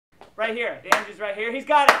Right here. The Andrew's right here. He's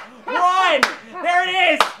got it. 1. There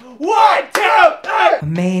it is. 1, 2, 3. I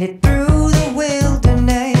made it through the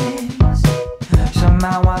wilderness.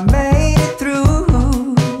 Somehow I made it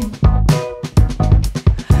through.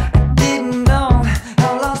 I didn't know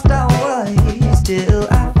how lost I was till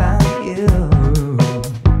I found you.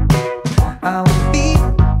 I would be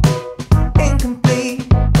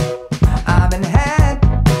incomplete. I've been had,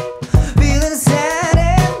 feeling sad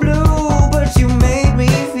and blue, but you made me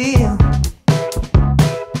feel.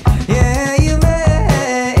 Yeah, you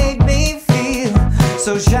made me feel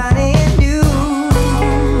so shiny and new,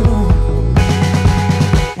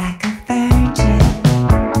 like a virgin,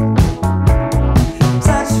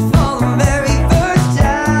 touched for the very first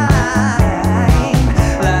time,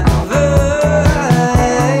 like a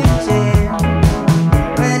virgin,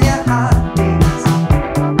 when your heart beats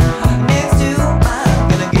next to mine.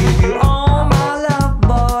 Gonna give you all my love,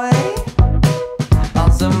 boy.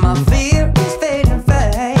 Also my fear is fading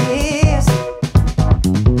fast.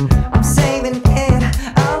 I'm saving it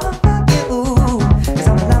all for you, 'cause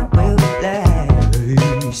our love will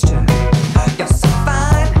last. You're so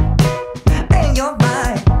fine, and you're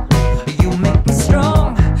mine. You make me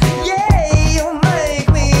strong, yeah, you make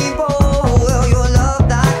me bold. Your love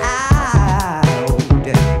that out,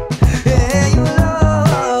 yeah, your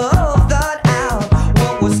love that out.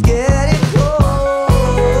 What was getting cold,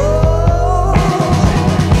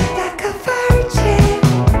 like a virgin,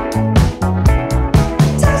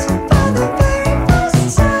 touched for the very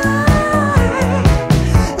first time,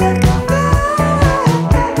 like a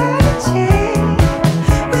virgin,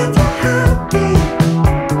 with your heartbeat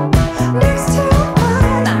next to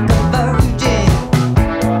mine, like a virgin,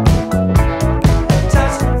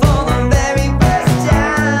 touched for the very first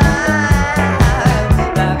time,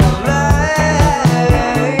 like a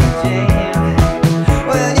virgin,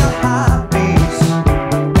 when your heart beats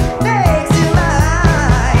next to mine.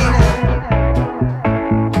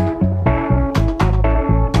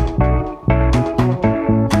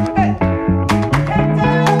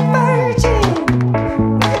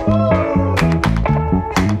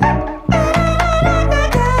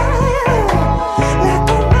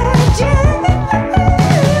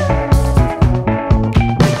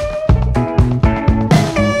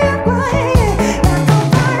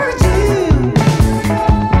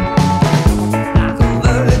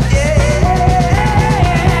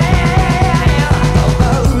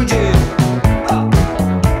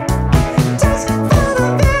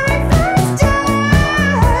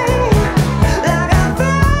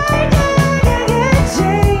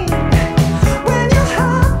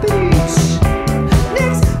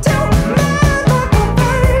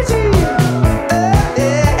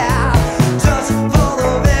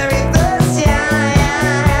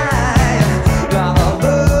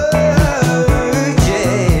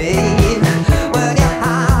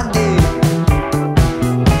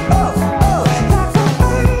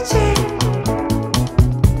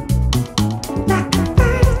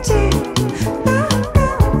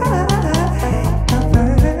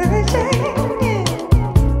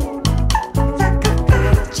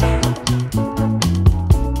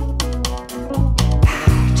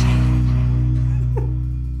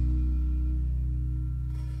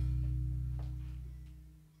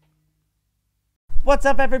 What's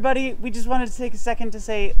up, everybody? We just wanted to take a second to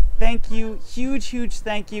say thank you. Huge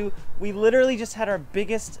thank you. We literally just had our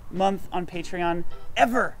biggest month on Patreon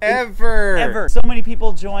ever. Ever. So many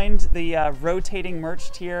people joined the rotating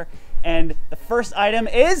merch tier, and the first item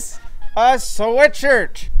is A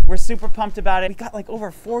sweatshirt. we're super pumped about it. We got like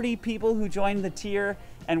over 40 people who joined the tier,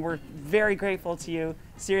 and we're very grateful to you.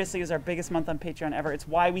 Seriously, it was our biggest month on Patreon ever. It's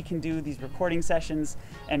why we can do these recording sessions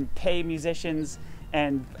and pay musicians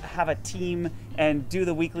and have a team and do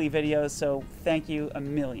the weekly videos, so thank you a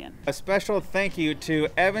million. A special thank you to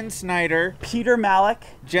Evan Snyder, Peter Malik,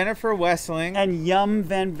 Jennifer Wessling, and Yum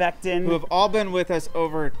Van Vechten, who have all been with us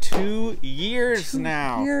over 2 years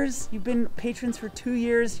now. 2 years. You've been patrons for 2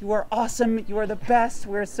 years. You are awesome. You are the best.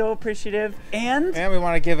 We're so appreciative. And we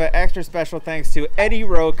want to give an extra special thanks to Eddie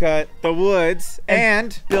Roca, The Woods,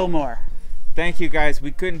 and Bill Moore. Thank you guys.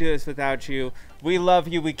 We couldn't do this without you. We love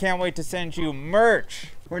you. We can't wait to send you merch.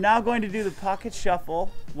 We're now going to do the pocket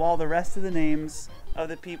shuffle while the rest of the names of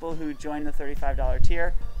the people who joined the $35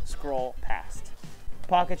 tier scroll past.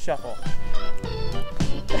 Pocket shuffle.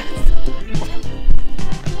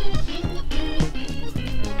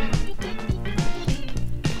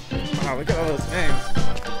 Wow, look at all those names.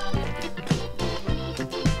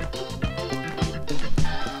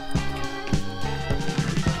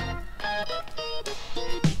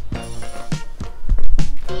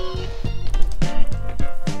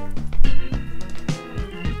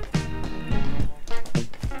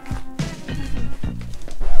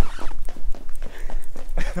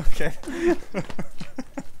 Okay.